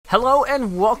Hello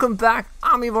and welcome back.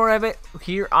 I'm EvlRabbit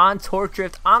here on Torque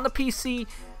Drift on the PC.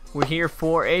 We're here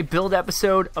for a build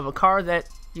episode of a car that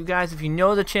you guys, if you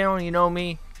know the channel and you know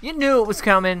me, you knew it was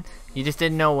coming. You just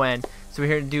didn't know when. So we're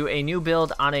here to do a new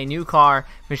build on a new car.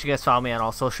 Make sure you guys follow me on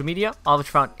all social media, all of which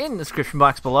are found in the description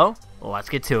box below. Let's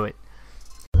get to it.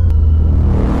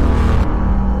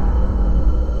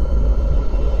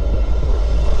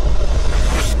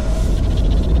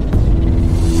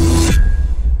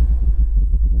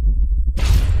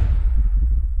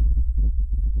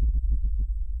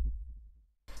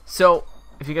 So,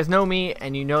 if you guys know me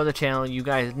and you know the channel, you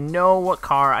guys know what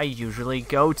car I usually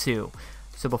go to.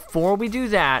 So before we do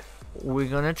that, we're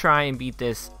going to try and beat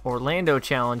this Orlando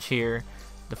challenge here.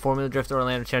 The Formula Drift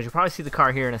Orlando challenge. You'll probably see the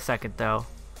car here in a second though.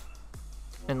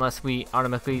 Unless we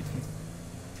automatically...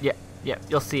 Yeah,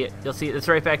 you'll see it. You'll see it. It's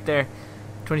right back there.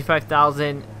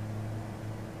 25,000.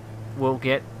 We'll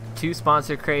get 2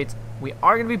 sponsor crates. We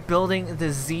are going to be building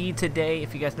the Z today.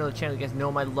 If you guys know the channel, you guys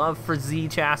know my love for Z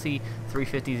chassis,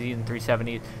 350Z and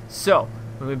 370s. So,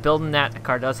 when we're building that, the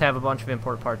car does have a bunch of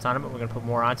import parts on it, but we're going to put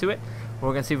more onto it.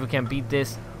 We're going to see if we can beat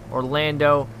this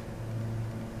Orlando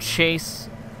chase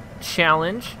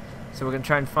challenge. So we're going to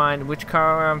try and find which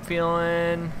car I'm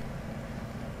feeling.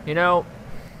 You know,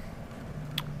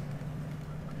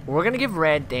 we're going to give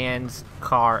Red Dan's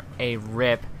car a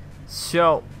rip.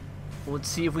 So, let's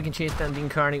see if we can chase down Dean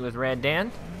Carney with Red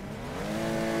Dan.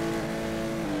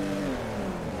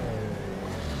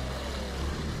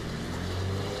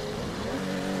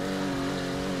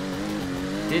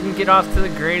 Didn't get off to the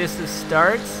greatest of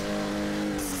starts.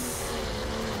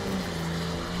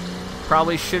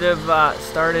 Probably should have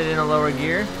started in a lower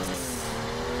gear.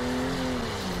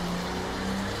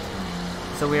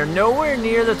 So we are nowhere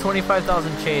near the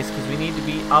 25,000 chase because we need to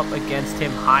be up against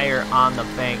him higher on the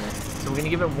bank. So we're going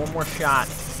to give it one more shot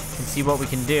and see what we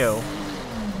can do.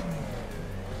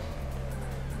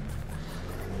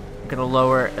 I'm going to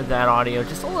lower that audio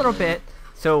just a little bit.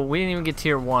 So we didn't even get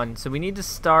tier 1. So we need to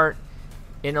start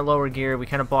in a lower gear. We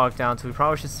kind of bogged down. So we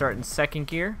probably should start in 2nd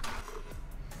gear.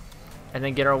 And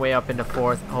then get our way up into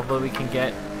 4th. Hopefully we can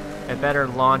get a better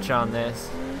launch on this.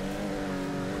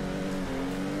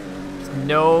 There's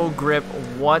no grip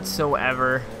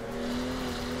whatsoever.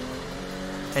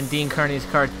 And Dean Carney's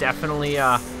car definitely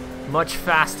much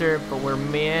faster, but we're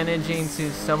managing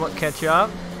to somewhat catch up.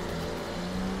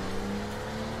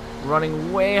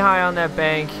 Running way high on that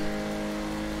bank.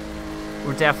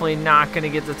 We're definitely not going to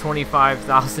get the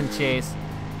 25,000 chase.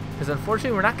 Because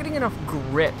unfortunately, we're not getting enough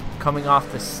grip coming off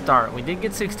the start. We did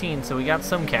get 16, so we got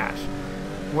some cash.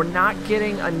 We're not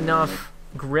getting enough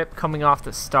grip coming off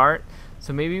the start.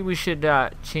 So maybe we should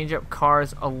change up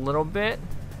cars a little bit.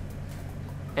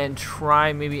 And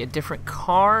try maybe a different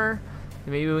car.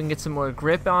 Maybe we can get some more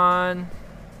grip on.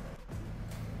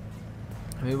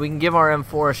 Maybe we can give our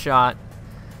M4 a shot.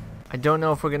 I don't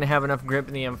know if we're going to have enough grip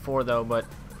in the M4 though, but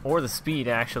or the speed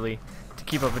actually to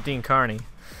keep up with Dean Carney.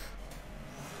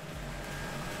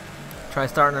 Try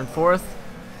starting on 4th.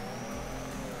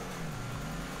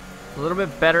 A little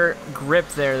bit better grip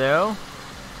there though,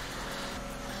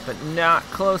 but not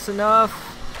close enough.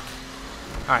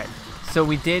 All right. So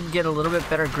we did get a little bit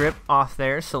better grip off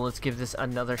there, so let's give this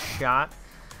another shot.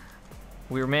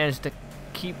 We managed to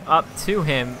keep up to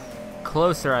him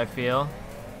closer, I feel.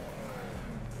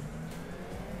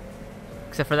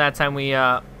 Except for that time we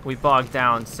bogged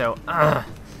down, so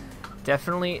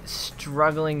definitely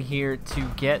struggling here to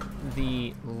get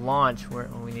the launch. Where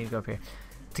we need to go up here.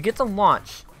 To get the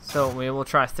launch, so we will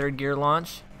try 3rd gear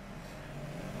launch.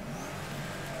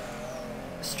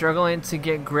 Struggling to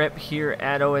get grip here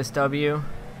at OSW.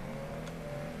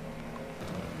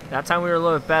 That time we were a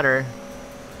little bit better.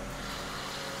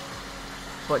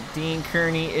 But Dean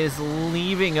Kearney is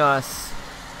leaving us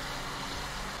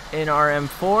in our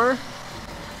M4.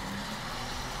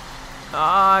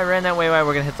 I ran that way. We're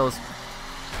going to hit those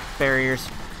barriers.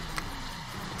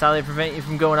 That's how they prevent you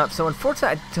from going up. So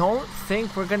unfortunately, I don't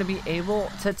think we're going to be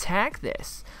able to tag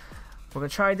this. We're going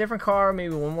to try a different car,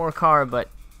 maybe one more car, but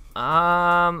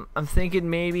I'm thinking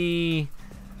maybe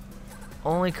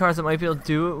only cars that might be able to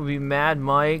do it would be Mad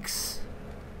Mike's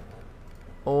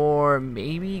or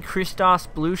maybe Christos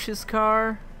Bluch's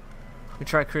car. We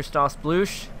try Christos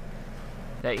Bluch.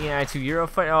 That E92 Euro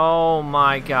fight. Oh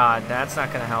my God, that's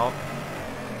not gonna help.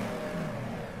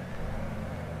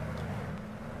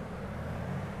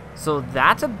 So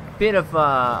that's a bit of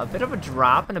a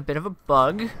drop and a bit of a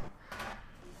bug.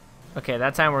 Okay,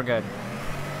 that time we're good.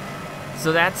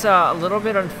 So that's a little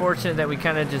bit unfortunate that we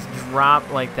kind of just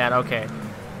drop like that. Okay.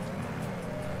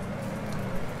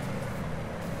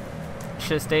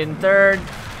 Should have stayed in 3rd.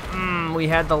 We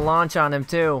had the launch on him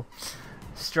too.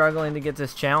 Struggling to get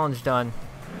this challenge done.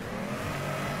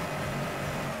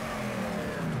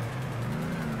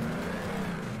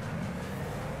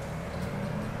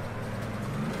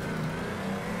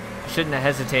 Shouldn't have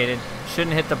hesitated.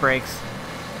 Shouldn't hit the brakes.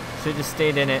 Should have just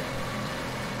stayed in it.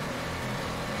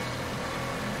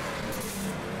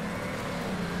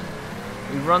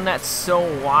 We run that so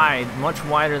wide, much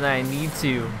wider than I need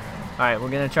to. Alright, we're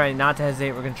going to try not to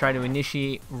hesitate. We're going to try to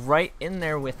initiate right in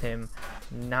there with him.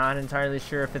 Not entirely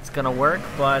sure if it's going to work,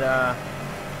 but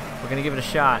we're going to give it a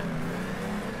shot.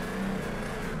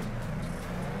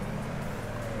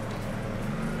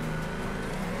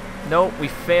 Nope, we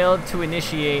failed to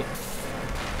initiate.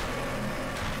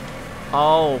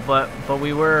 Oh, but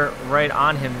we were right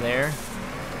on him there.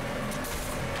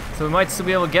 So we might still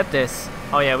be able to get this.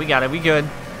 Oh yeah, we got it. We good.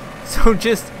 So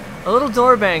just a little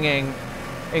door banging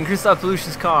in Christoph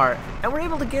Belush's car, and we're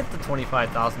able to get the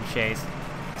 25,000 chase.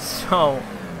 So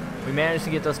we managed to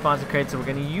get those sponsor crates, so we're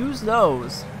going to use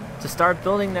those to start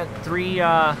building that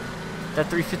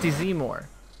 350Z more.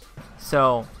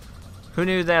 So who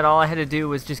knew that all I had to do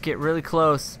was just get really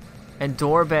close and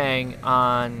door bang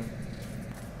on,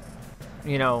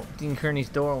 you know, Dean Kearney's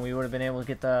door, and we would have been able to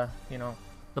get the, you know,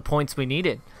 the points we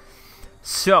needed.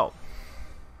 So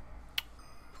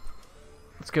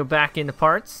let's go back into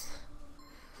parts,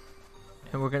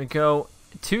 and we're going to go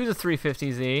to the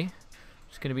 350Z.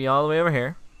 It's going to be all the way over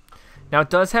here. Now it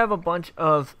does have a bunch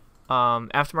of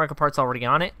aftermarket parts already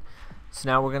on it. So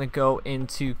now we're going to go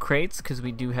into crates because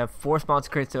we do have 4 sponsor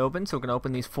crates to open. So we're going to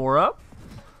open these 4 up.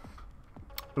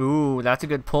 Ooh, that's a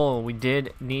good pull. We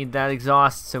did need that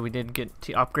exhaust, so we did get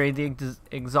to upgrade the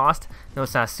exhaust. No,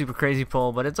 it's not a super crazy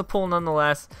pull, but it's a pull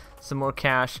nonetheless. Some more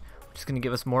cash, which is going to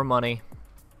give us more money.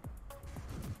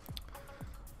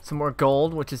 Some more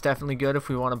gold, which is definitely good if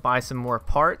we want to buy some more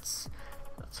parts.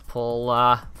 Let's pull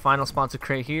final sponsor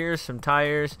crate here, some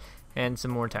tires, and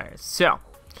some more tires. So,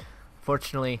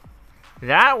 fortunately,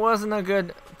 that wasn't a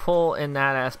good pull in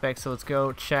that aspect, so let's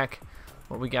go check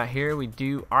what we got here. We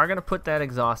are going to put that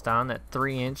exhaust on, that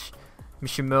 3-inch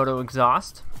Mishimoto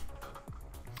exhaust.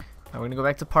 Now we're going to go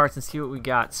back to parts and see what we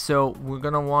got. So we're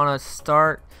going to want to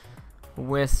start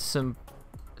with some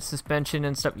suspension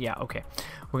and stuff. Yeah, okay.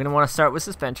 We're going to want to start with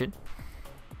suspension,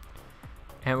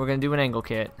 and we're going to do an angle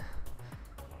kit.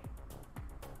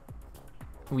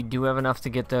 We do have enough to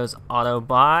get those auto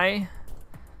buy.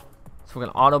 So we're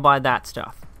going to auto buy that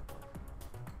stuff,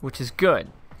 which is good.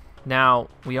 Now,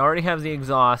 we already have the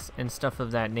exhaust and stuff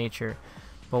of that nature,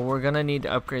 but we're going to need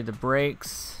to upgrade the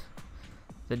brakes,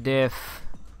 the diff,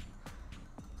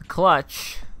 the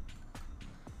clutch,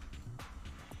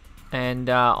 and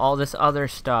all this other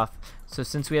stuff. So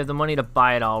since we have the money to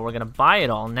buy it all, we're going to buy it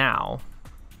all now.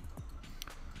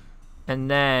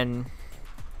 And then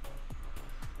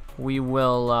we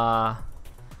will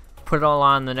put it all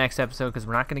on the next episode because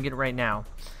we're not going to get it right now.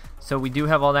 So we do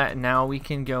have all that, and now we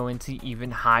can go into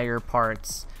even higher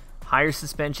parts, higher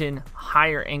suspension,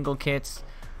 higher angle kits.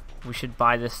 We should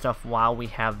buy this stuff while we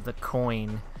have the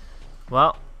coin.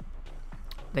 Well,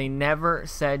 they never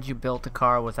said you built a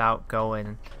car without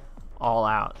going all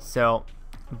out. So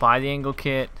buy the angle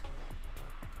kit,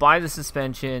 buy the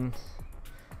suspension,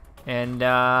 and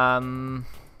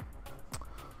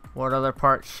what other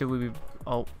parts should we be?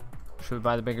 Oh, should we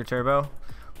buy the bigger turbo?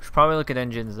 We should probably look at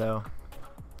engines though.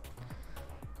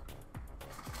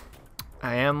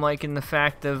 I am liking the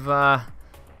fact of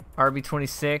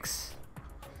RB26.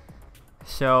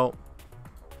 So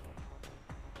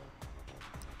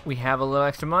we have a little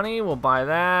extra money. We'll buy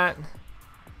that.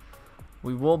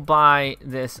 We will buy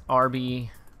this RB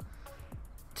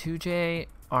 2J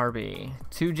RB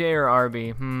 2J or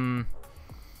RB.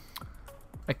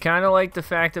 I kind of like the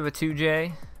fact of a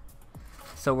 2J,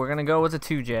 so we're gonna go with a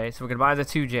 2J. So we're gonna buy the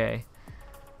 2J,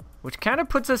 which kind of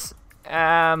puts us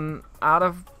out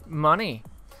of money.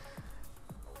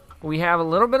 We have a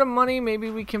little bit of money.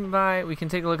 Maybe we can buy. We can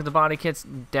take a look at the body kits.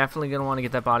 Definitely gonna want to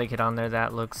get that body kit on there.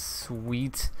 That looks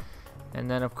sweet.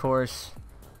 And then of course,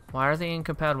 why are they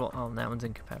incompatible? Oh, that one's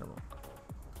incompatible.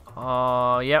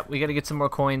 Oh, yep. We gotta get some more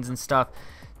coins and stuff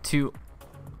to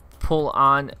pull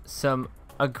on some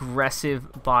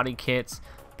aggressive body kits.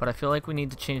 But I feel like we need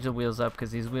to change the wheels up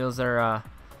because these wheels are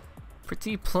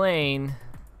pretty plain,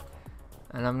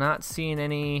 and I'm not seeing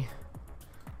any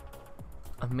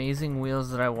amazing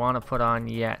wheels that I want to put on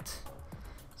yet.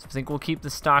 So I think we'll keep the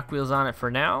stock wheels on it for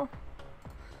now.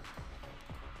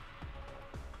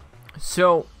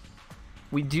 So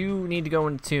we do need to go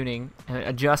into tuning and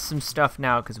adjust some stuff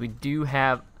now because we do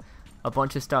have a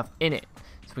bunch of stuff in it.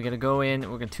 So we're going to go in,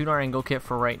 we're going to tune our angle kit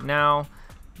for right now.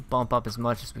 bump up as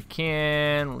much as we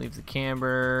can. Leave the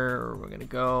camber. We're gonna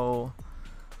go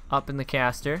up in the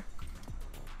caster.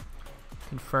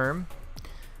 Confirm.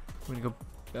 We're gonna go.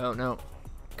 Oh no.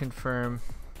 Confirm.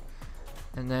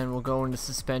 And then we'll go into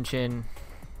suspension.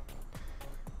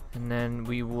 And then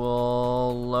we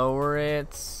will lower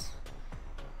it.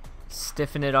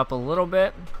 Stiffen it up a little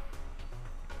bit.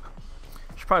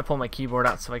 Should probably pull my keyboard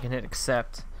out so I can hit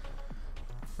accept,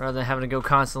 rather than having to go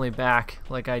constantly back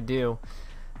like I do.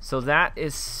 So that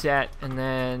is set, and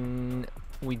then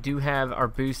we do have our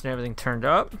boost and everything turned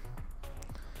up.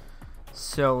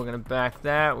 So we're gonna back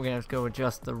that. We're gonna have to go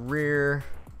adjust the rear.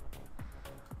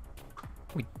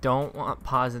 We don't want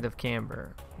positive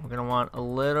camber. We're gonna want a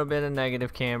little bit of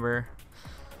negative camber.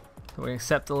 So we're gonna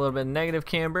accept a little bit of negative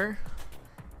camber,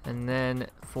 and then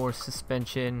for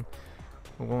suspension,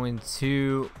 we're going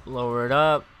to lower it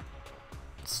up,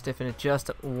 stiffen it just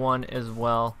one as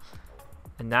well,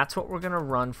 and that's what we're gonna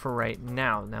run for right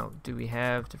now. Now, do we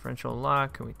have differential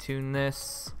lock? Can we tune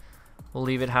this? We'll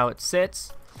leave it how it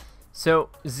sits. So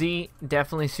Z,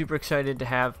 definitely super excited to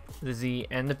have the Z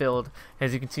and the build.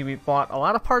 As you can see, we bought a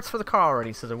lot of parts for the car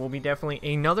already, so there will be definitely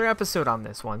another episode on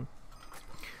this one.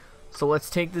 So let's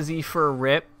take the Z for a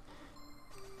rip.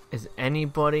 Is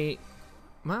anybody...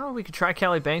 Well, we could try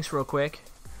Kelly Banks real quick.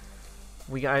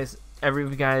 You guys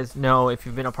know, if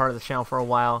you've been a part of the channel for a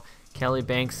while, Kelly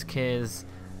Banks is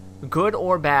good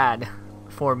or bad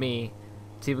for me.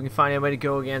 See if we can find anybody to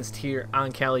go against here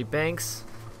on Kelly Banks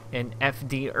and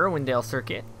FD Irwindale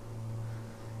circuit.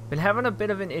 Been having a bit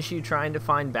of an issue trying to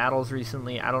find battles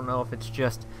recently. I don't know if it's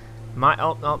just my...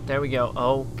 Oh, there we go.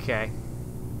 Okay.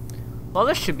 Well,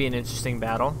 this should be an interesting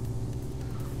battle.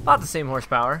 About the same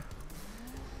horsepower.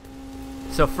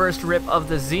 So first rip of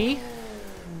the Z.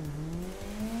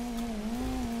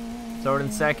 Throw it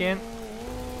in second.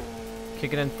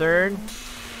 Kick it in third.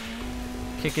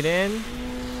 Kick it in.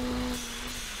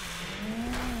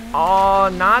 Oh,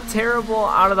 not terrible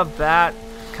out of the bat.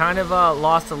 Kind of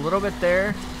lost a little bit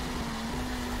there.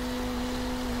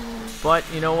 But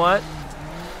you know what?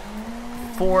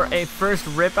 For a first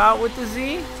rip out with the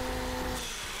Z,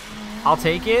 I'll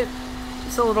take it.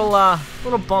 Just a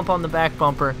little bump on the back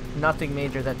bumper. Nothing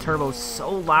major. That turbo's so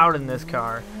loud in this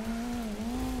car.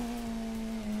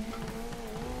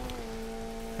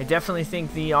 I definitely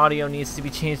think the audio needs to be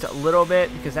changed a little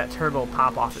bit because that turbo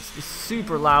pop-off is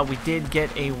super loud. We did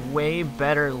get a way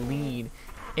better lead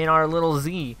in our little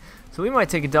Z. So we might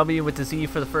take a W with the Z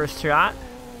for the first shot.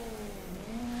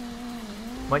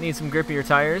 Might need some grippier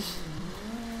tires.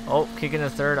 Oh, kicking a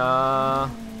third.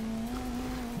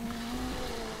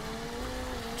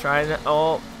 Trying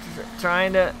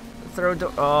to throw.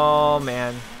 Oh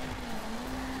man,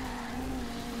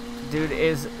 dude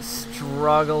is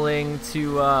struggling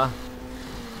to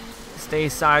stay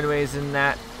sideways in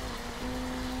that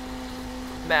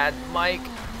Mad Mike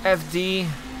FD.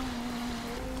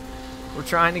 We're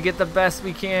trying to get the best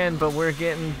we can, but we're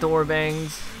getting door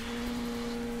bangs.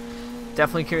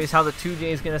 Definitely curious how the 2J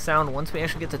is going to sound once we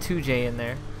actually get the 2J in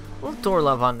there. A little door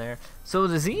love on there. So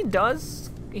the Z does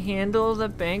handle the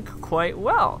bank quite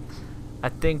well. I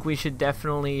think we should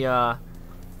definitely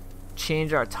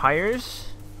change our tires.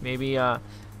 Maybe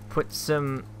put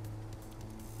some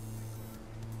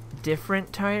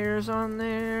different tires on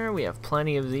there. We have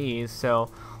plenty of these,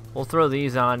 so we'll throw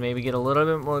these on, maybe get a little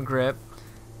bit more grip,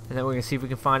 and then we're gonna see if we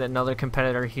can find another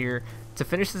competitor here to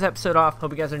finish this episode off.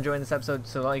 Hope you guys are enjoying this episode.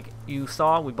 So like you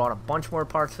saw, we bought a bunch more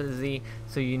parts for the Z,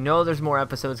 so you know there's more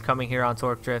episodes coming here on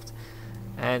Torque Drift.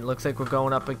 And it looks like we're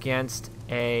going up against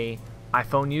a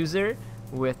iPhone user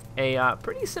with a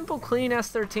pretty simple clean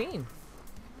S13.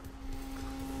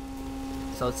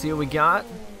 So let's see what we got.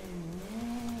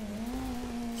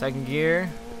 Second gear,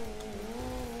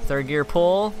 third gear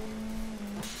pull,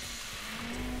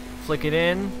 flick it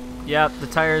in. Yep, the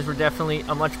tires were definitely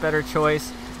a much better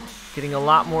choice. Getting a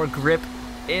lot more grip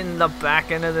in the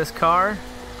back end of this car.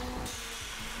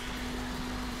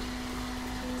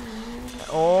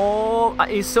 Oh,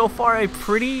 is so far a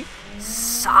pretty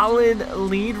solid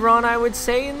lead run, I would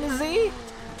say, in the Z.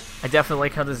 I definitely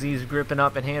like how the Z is gripping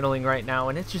up and handling right now,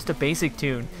 and it's just a basic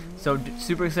tune. So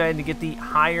super excited to get the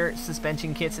higher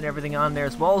suspension kits and everything on there,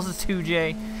 as well as the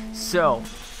 2J. So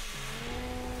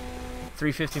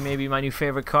 350 may be my new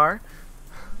favorite car.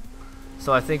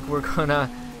 So I think we're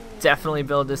gonna definitely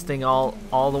build this thing all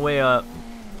the way up.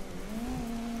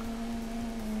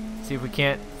 See if we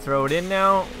can't throw it in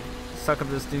now. Suck up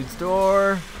this dude's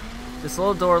door. Just a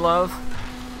little door love.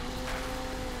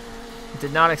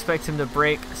 Did not expect him to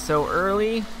brake so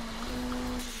early.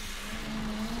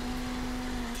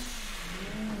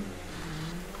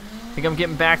 I think I'm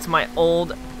getting back to my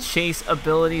old chase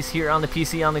abilities here on the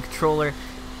PC, on the controller.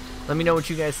 Let me know what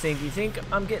you guys think. Do you think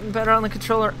I'm getting better on the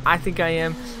controller? I think I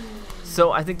am.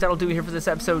 So I think that'll do it here for this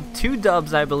episode. 2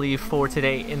 dubs, I believe, for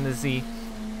today in the Z.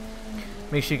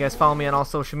 Make sure you guys follow me on all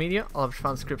social media. I'll have you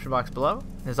found in the description box below.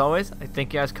 As always, I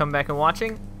thank you guys for coming back and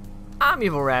watching. I'm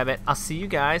EvlRabbit. I'll see you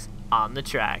guys on the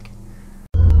track.